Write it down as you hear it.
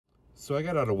So I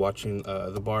got out of watching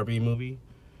the Barbie movie,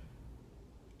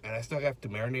 and I still have to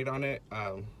marinate on it.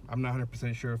 I'm not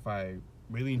 100% sure if I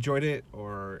really enjoyed it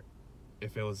or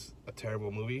if it was a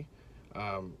terrible movie.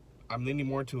 I'm leaning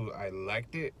more to I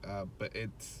liked it, but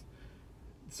it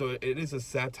is a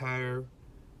satire.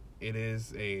 It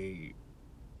is a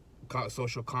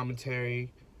social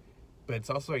commentary, but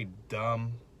it's also a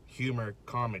dumb humor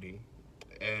comedy.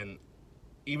 And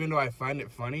even though I find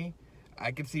it funny,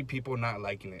 I could see people not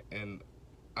liking it. And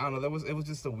I don't know. It was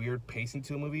just a weird pacing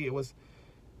to a movie. It was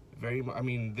very. I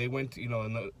mean, they went.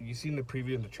 You see in the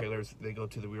preview and the trailers, they go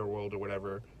to the real world or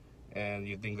whatever, and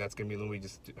you think that's gonna be the movie,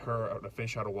 just her, a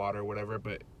fish out of water or whatever.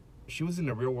 But she was in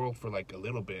the real world for like a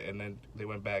little bit, and then they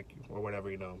went back or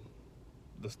whatever.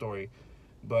 The story,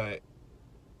 but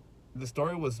the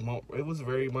story it was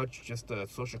very much just a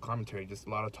social commentary, just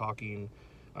a lot of talking.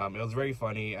 It was very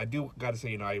funny. I do gotta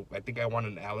say, I think I want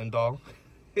an Alan doll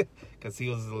because he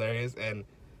was hilarious, and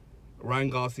Ryan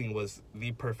Gosling was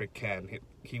the perfect Ken.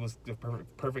 He was the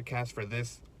perfect cast for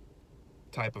this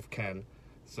type of Ken.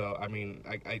 So I mean,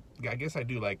 I guess I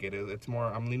do like it. It's more,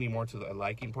 I'm leaning more to the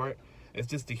liking part. It's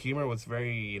just the humor was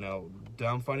very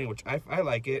dumb funny, which I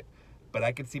like it, but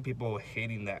I could see people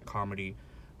hating that comedy.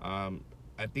 I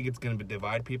think it's gonna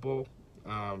divide people,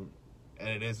 and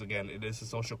it is a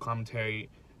social commentary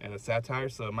and a satire,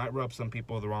 so it might rub some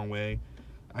people the wrong way.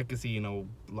 I could see a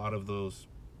lot of those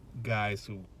guys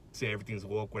who say everything's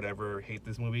woke, whatever, hate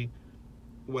this movie,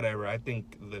 whatever. I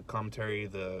think the commentary,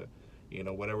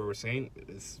 whatever we're saying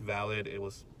is valid. It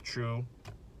was true,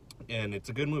 and it's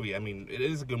a good movie. I mean, it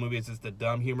is a good movie. It's just the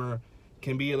dumb humor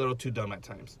can be a little too dumb at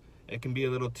times. It can be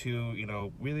a little too,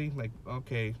 really like,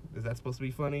 okay, is that supposed to be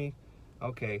funny?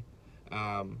 Okay.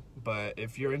 But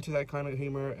if you're into that kind of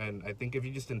humor, and I think if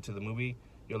you're just into the movie,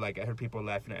 you're like, I heard people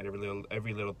laughing at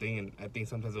every little thing, and I think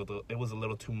sometimes it was a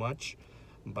little too much.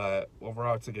 But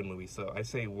overall, it's a good movie. So I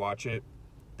say watch it.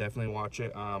 Definitely watch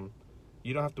it.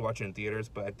 You don't have to watch it in theaters,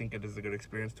 but I think it is a good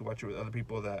experience to watch it with other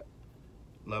people that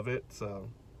love it. So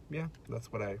yeah,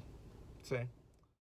 that's what I say.